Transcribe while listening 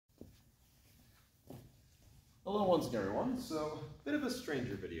Hello once again everyone, so a bit of a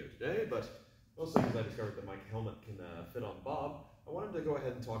stranger video today, but mostly because I discovered that my helmet can fit on Bob, I wanted to go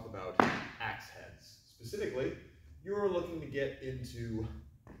ahead and talk about axe heads. Specifically, you're looking to get into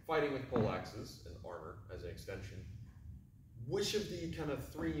fighting with pole axes and armor as an extension. Which of the kind of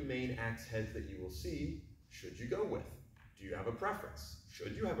three main axe heads that you will see should you go with? Do you have a preference?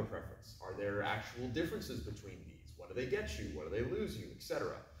 Should you have a preference? Are there actual differences between these? What do they get you? What do they lose you?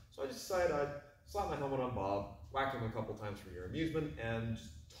 Etc. So I just decided I'd slap my helmet on Bob, whack him a couple times for your amusement, and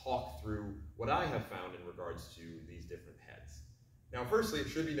just talk through what I have found in regards to these different heads. Now, firstly, it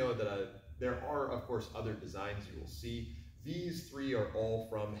should be noted that there are, of course, other designs you will see. These three are all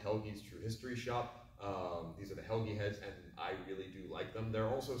from Helgi's True History shop. These are the Helgi heads, and I really do like them. There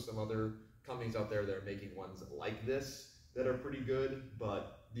are also some other companies out there that are making ones like this that are pretty good,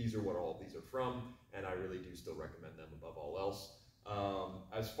 but these are what all of these are from, and I really do still recommend them above all else.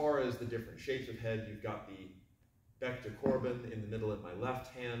 As far as the different shapes of head, you've got the Bec de Corbin in the middle at my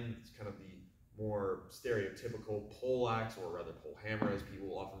left hand. It's kind of the more stereotypical pole axe, or rather pole hammer, as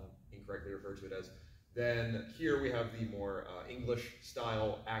people often incorrectly refer to it as. Then here we have the more English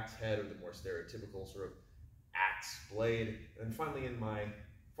style axe head, or the more stereotypical sort of axe blade. And finally, in my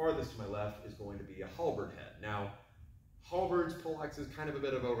farthest to my left is going to be a halberd head. Now, halberds, pole axes, kind of a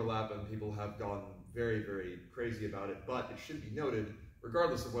bit of overlap, and people have gone very, very crazy about it, but it should be noted,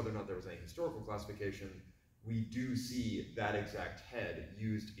 regardless of whether or not there was any historical classification, we do see that exact head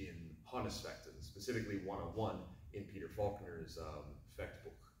used in Harnischfechten, specifically 101 in Peter Faulkner's Fecht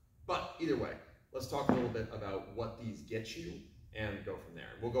book. But either way, let's talk a little bit about what these get you and go from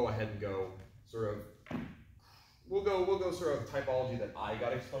there. We'll go ahead and go sort of, we'll go sort of typology that I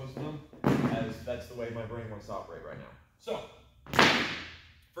got exposed to them, as that's the way my brain wants to operate right now. So,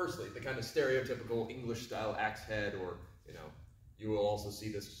 firstly, the kind of stereotypical English style axe head, or, you know, you will also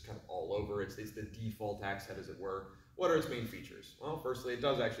see this just kind of all over. It's the default axe head, as it were. What are its main features? Well, firstly, it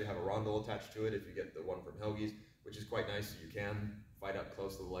does actually have a rondel attached to it if you get the one from Helgi's, which is quite nice, so you can fight up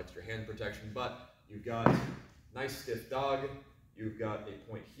close with a little extra hand protection. But you've got nice stiff dog, you've got a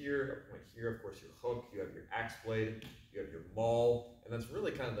point here, of course your hook, you have your axe blade, you have your maul, and that's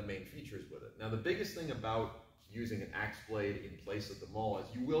really kind of the main features with it. Now, the biggest thing about using an axe blade in place of the maul is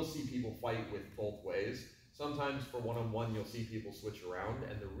you will see people fight with both ways. Sometimes for one-on-one you'll see people switch around,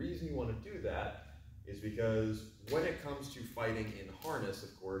 and the reason you want to do that is because when it comes to fighting in harness,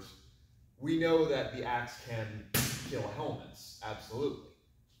 of course, we know that the axe can kill helmets, absolutely.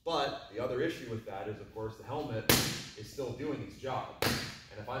 But the other issue with that is, of course, the helmet is still doing its job.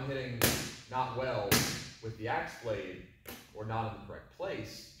 And if I'm hitting not well with the axe blade, or not in the correct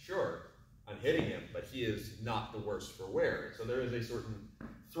place, sure, I'm hitting him, but he is not the worse for wear. So there is a certain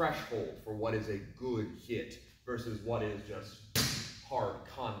threshold for what is a good hit versus what is just hard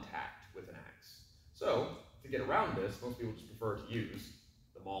contact with an axe. So to get around this, most people just prefer to use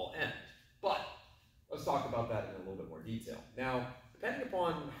the maul end. But let's talk about that in a little bit more detail. Now, depending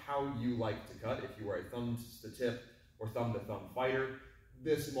upon how you like to cut, if you are a thumb to tip or thumb to thumb fighter,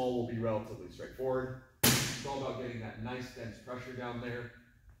 this maul will be relatively straightforward. It's all about getting that nice dense pressure down there.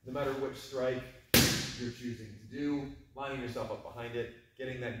 No matter which strike you're choosing to do, lining yourself up behind it,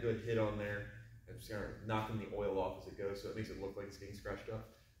 getting that good hit on there, and just kind of knocking the oil off as it goes, so it makes it look like it's getting scratched up.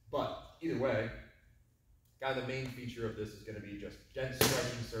 But either way, kind of the main feature of this is going to be just dense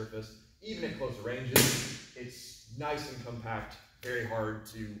striking surface. Even at closer ranges, it's nice and compact, very hard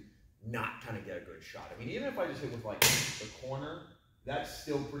to not kind of get a good shot. I mean, even if I just hit with like the corner, that's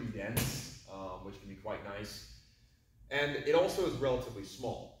still pretty dense, which can be quite nice. And it also is relatively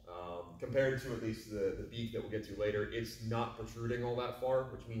small. Compared to at least the beak that we'll get to later, it's not protruding all that far,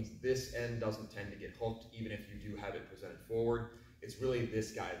 which means this end doesn't tend to get hooked, even if you do have it presented forward. It's really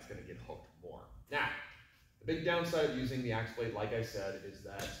this guy that's going to get hooked more. Now, the big downside of using the axe blade, like I said, is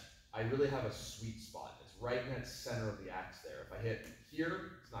that I really have a sweet spot. It's right in that center of the axe there. If I hit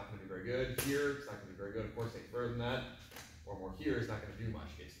here, it's not going to be very good. Here, it's not going to be very good. Of course, any further than that, or more here, it's not going to do much.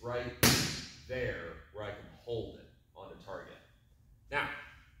 It's right there where I can hold it on the target. Now,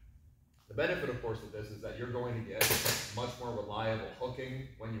 the benefit, of course, of this is that you're going to get much more reliable hooking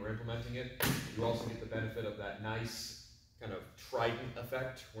when you're implementing it. You also get the benefit of that nice kind of trident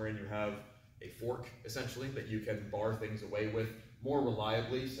effect, wherein you have a fork, essentially, that you can bar things away with more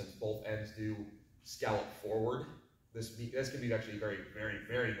reliably, since both ends do scallop forward. This can be actually very, very,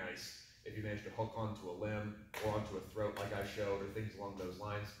 very nice if you manage to hook onto a limb or onto a throat like I showed, or things along those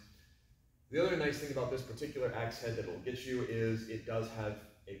lines. The other nice thing about this particular axe head that will get you is it does have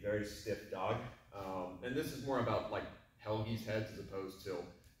a very stiff dog. And this is more about like Helgi's heads as opposed to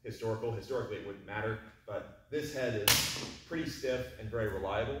historical. Historically it wouldn't matter, but this head is pretty stiff and very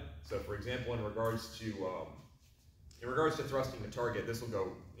reliable. So for example, in regards to In regards to thrusting the target, this will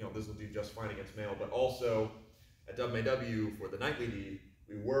go, this will do just fine against male, but also at WMAW for the nightly D,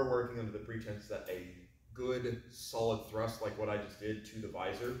 we were working under the pretense that a good solid thrust like what I just did to the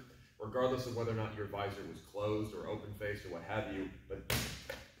visor, regardless of whether or not your visor was closed or open faced or what have you, but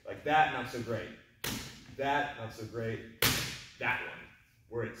like that, not so great. That, not so great. That one,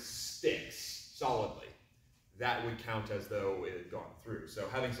 where it sticks solidly, that would count as though it had gone through. So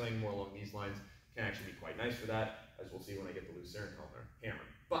having something more along these lines can actually be quite nice for that, as we'll see when I get the Lucerne hammer.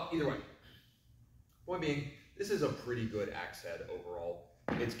 But either way, point being, this is a pretty good axe head overall.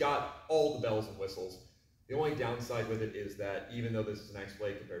 It's got all the bells and whistles. The only downside with it is that even though this is an axe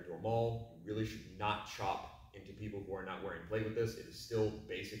blade compared to a maul, you really should not chop into people who are not wearing plate with this. It is still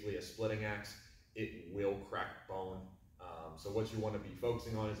basically a splitting axe. It will crack bone. So what you want to be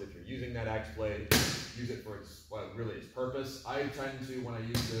focusing on is if you're using that axe blade, use it for its purpose. I tend to, when I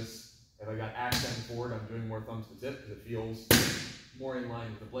use this, if I got axe end forward, I'm doing more thumbs to tip because it feels more in line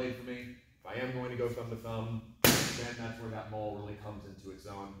with the blade for me. If I am going to go thumb to thumb, then that's where that maul really comes into its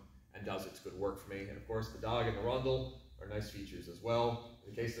own and does its good work for me. And of course, the dog and the rondel are nice features as well.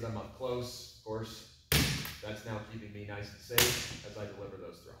 In the case that I'm up close, of course, that's now keeping me nice and safe as I deliver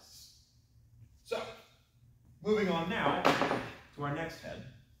those thrusts. So, moving on now to our next head.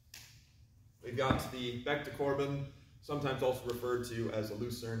 We've got the Bec de Corbin, sometimes also referred to as a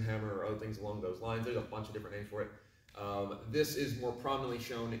Lucerne hammer or other things along those lines. There's a bunch of different names for it. This is more prominently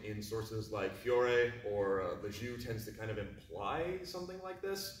shown in sources like Fiore or Lejeune tends to kind of imply something like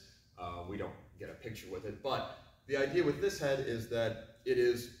this. We don't get a picture with it, but the idea with this head is that it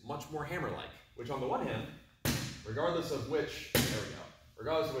is much more hammer-like, which on the one hand, regardless of which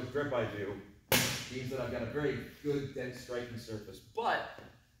grip I do, means that I've got a very good dense striking surface. But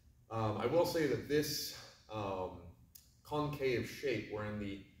I will say that this concave shape, wherein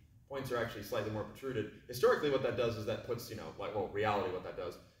the points are actually slightly more protruded, historically what that does is that puts, reality what that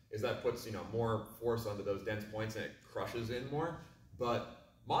does is that puts, more force onto those dense points and it crushes in more. But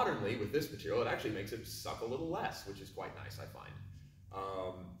modernly, with this material, it actually makes it suck a little less, which is quite nice, I find.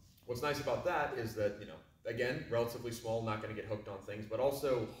 What's nice about that is that, again, relatively small, not going to get hooked on things, but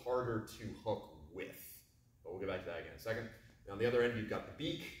also harder to hook with. But we'll get back to that again in a second. Now, on the other end, you've got the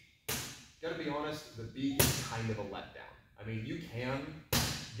beak. Gotta be honest, the beak is kind of a letdown. I mean, you can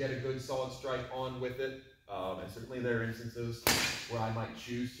get a good solid strike on with it, and certainly there are instances where I might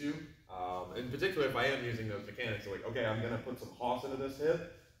choose to. In particular, if I am using those mechanics, like, okay, I'm going to put some hoss into this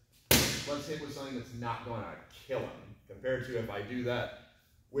hit. Let's hit with something that's not going to kill him. Compared to if I do that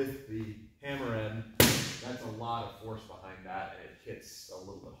with the hammer end, that's a lot of force behind that, and it hits a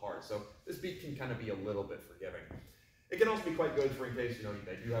little bit hard. So this beak can kind of be a little bit forgiving. It can also be quite good for in case,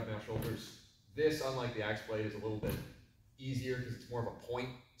 they do have male shoulders. This, unlike the axe blade, is a little bit easier because it's more of a point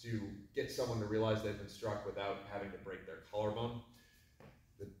to get someone to realize they've been struck without having to break their collarbone.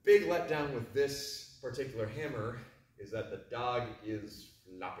 The big letdown with this particular hammer is that the dog is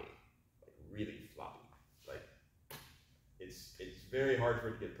floppy, like really floppy. Like it's very hard for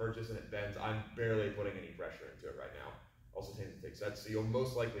it to get purchased and it bends. I'm barely putting any pressure into it right now. Also tends to take sets, so you'll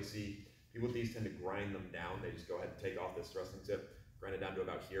most likely see people with these tend to grind them down. They just go ahead and take off this thrusting tip, grind it down to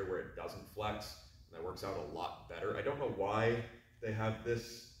about here where it doesn't flex, and that works out a lot better. I don't know why they have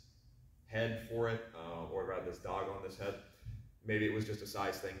this head for it, or rather this dog on this head. Maybe it was just a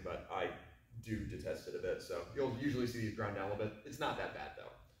size thing, but I do detest it a bit. So you'll usually see these grind down a little bit. It's not that bad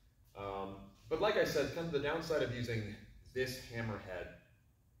though. But like I said, kind of the downside of using this hammer head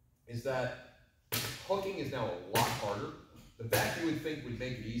is that hooking is now a lot harder. The back you would think would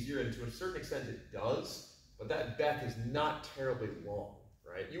make it easier, and to a certain extent it does, but that back is not terribly long,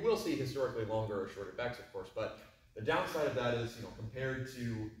 right? You will see historically longer or shorter backs, of course, but the downside of that is, compared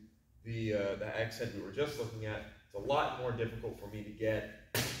to the axe head we were just looking at, it's a lot more difficult for me to get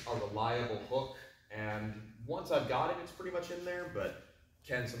a reliable hook, and once I've got it, it's pretty much in there, but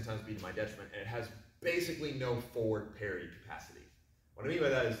can sometimes be to my detriment, and it has basically no forward parry capacity. What I mean by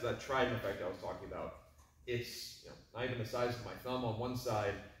that is that trident effect I was talking about. It's not even the size of my thumb on one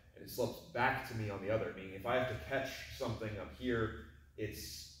side, and it slopes back to me on the other, meaning if I have to catch something up here,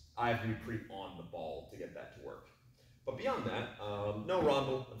 I have to be pretty on the ball to get that to work. But beyond that, no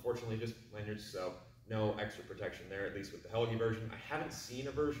rondel, unfortunately, just lanyards, so no extra protection there, at least with the Helgi version. I haven't seen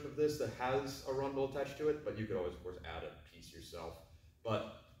a version of this that has a rondel attached to it, but you could always, of course, add a piece yourself.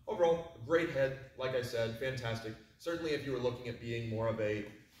 But overall, great head, like I said, fantastic. Certainly if you were looking at being more of a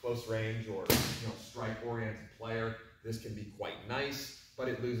close range or strike-oriented player, this can be quite nice, but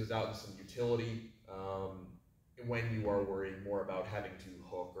it loses out in some utility when you are worrying more about having to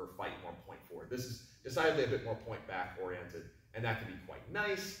hook or fight more point forward. This is decidedly a bit more point back oriented, and that can be quite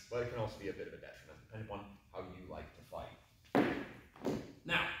nice, but it can also be a bit of a detriment. depending on how you like to fight.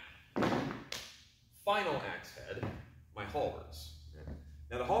 Now, final axe head, my halberds.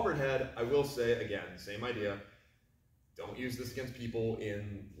 Now the halberd head, I will say again, same idea. Don't use this against people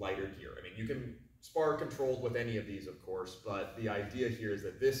in lighter gear. I mean, you can spar controlled with any of these, of course, but the idea here is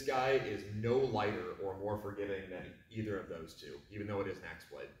that this guy is no lighter or more forgiving than either of those two, even though it is an axe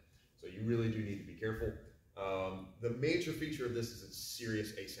blade. So you really do need to be careful. The major feature of this is its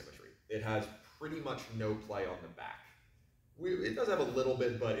serious asymmetry. It has pretty much no play on the back. It does have a little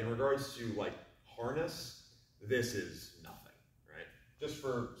bit, but in regards to like harness, this is nothing, right? Just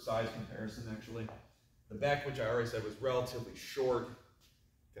for size comparison, actually. The back, which I already said was relatively short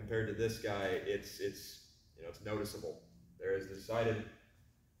compared to this guy, it's noticeable. There is decided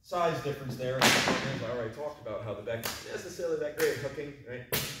size difference there. As I already talked about how the back isn't necessarily that great at hooking, right?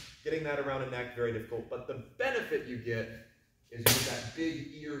 Getting that around a neck, very difficult. But the benefit you get is you get that big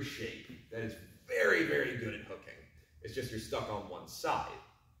ear shape that is very, very good at hooking. It's just you're stuck on one side.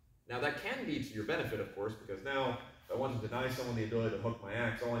 Now that can be to your benefit, of course, because now if I want to deny someone the ability to hook my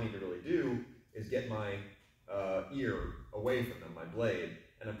axe, all I need to really do is get my ear away from them, my blade,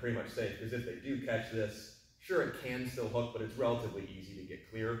 and I'm pretty much safe, because if they do catch this, sure, it can still hook, but it's relatively easy to get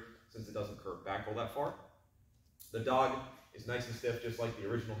clear since it doesn't curve back all that far. The dog is nice and stiff, just like the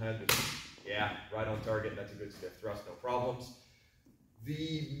original head. Just, yeah, right on target. That's a good stiff thrust, no problems.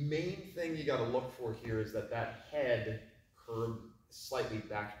 The main thing you got to look for here is that head curved slightly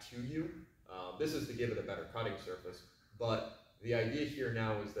back to you. This is to give it a better cutting surface, but the idea here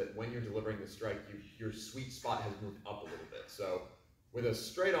now is that when you're delivering the strike, your sweet spot has moved up a little bit. So with a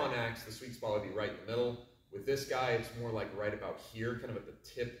straight-on axe, the sweet spot would be right in the middle. With this guy, it's more like right about here, kind of at the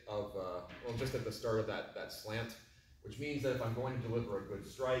tip of, well, just at the start of that slant, which means that if I'm going to deliver a good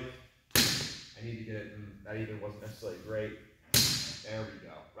strike, I need to get it, and that even wasn't necessarily great. There we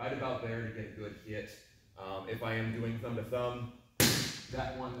go. Right about there to get a good hit. If I am doing thumb to thumb,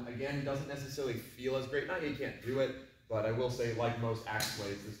 that one, again, doesn't necessarily feel as great. Not that you can't do it, but I will say, like most axe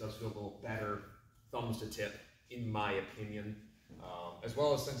blades, this does feel a little better thumbs to tip, in my opinion. As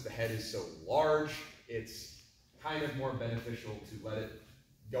well as since the head is so large, it's kind of more beneficial to let it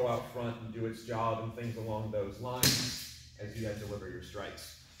go out front and do its job and things along those lines as you guys deliver your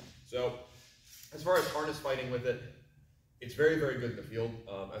strikes. So as far as harness fighting with it, it's very, very good in the field,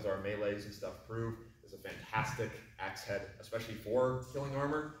 as our melees and stuff prove. It's a fantastic axe head, especially for killing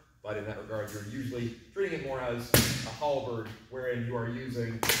armor, but in that regard, you're usually treating it more as a halberd, wherein you are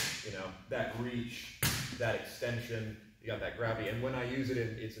using, that reach, that extension, you got that gravity, and when I use it in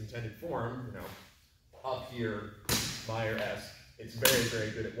its intended form, up here, Meyer-esque, it's very, very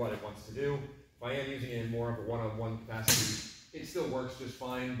good at what it wants to do. If I am using it in more of a one-on-one capacity, it still works just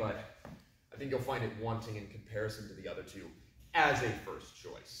fine, but I think you'll find it wanting in comparison to the other two as a first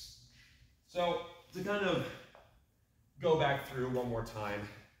choice. So to kind of go back through one more time,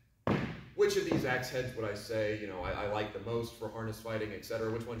 which of these axe heads would I say, I like the most for harness fighting,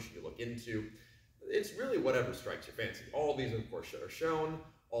 etc.? Which one should you look into? It's really whatever strikes your fancy. All of these, of course, are shown.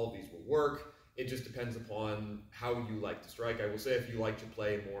 All of these will work. It just depends upon how you like to strike. I will say if you like to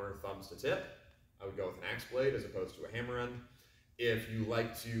play more thumbs to tip, I would go with an axe blade as opposed to a hammer end. If you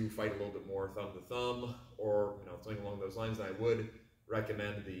like to fight a little bit more thumb to thumb or something along those lines, then I would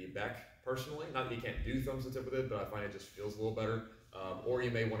recommend the Beck personally. Not that you can't do thumbs to tip with it, but I find it just feels a little better. Or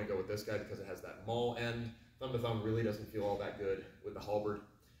you may want to go with this guy because it has that mull end. Thumb to thumb really doesn't feel all that good with the halberd.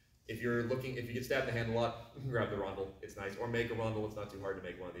 If you get stabbed in the hand a lot, you can grab the rondel. It's nice. Or make a rondel. It's not too hard to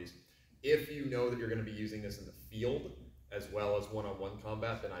make one of these. If you know that you're going to be using this in the field as well as one-on-one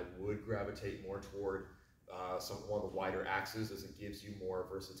combat, then I would gravitate more toward one of the wider axes, as it gives you more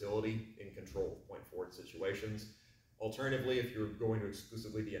versatility in control of point-forward situations. Alternatively, if you're going to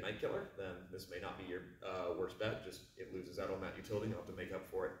exclusively be a night killer, then this may not be your worst bet. Just it loses out on that utility. You'll have to make up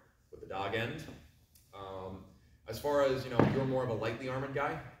for it with the dog end. As far as, if you're more of a lightly armored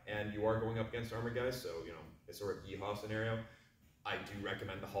guy and you are going up against armored guys, so, a sort of yeehaw scenario, I do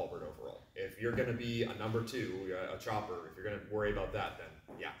recommend the halberd overall. If you're going to be a number 2, a chopper, if you're going to worry about that,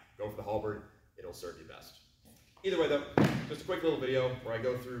 then yeah, go for the halberd. It'll serve you best. Either way though, just a quick little video where I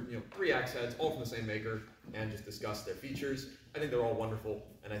go through 3 axe heads, all from the same maker, and just discuss their features. I think they're all wonderful,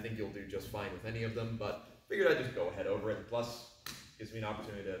 and I think you'll do just fine with any of them, but figured I'd just go ahead over it. Plus, gives me an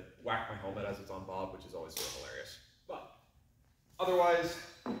opportunity to whack my helmet as it's on Bob, which is always sort of hilarious. But otherwise,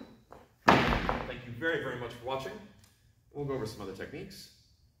 thank you very, very much for watching. We'll go over some other techniques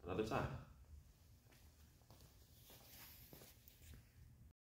another time.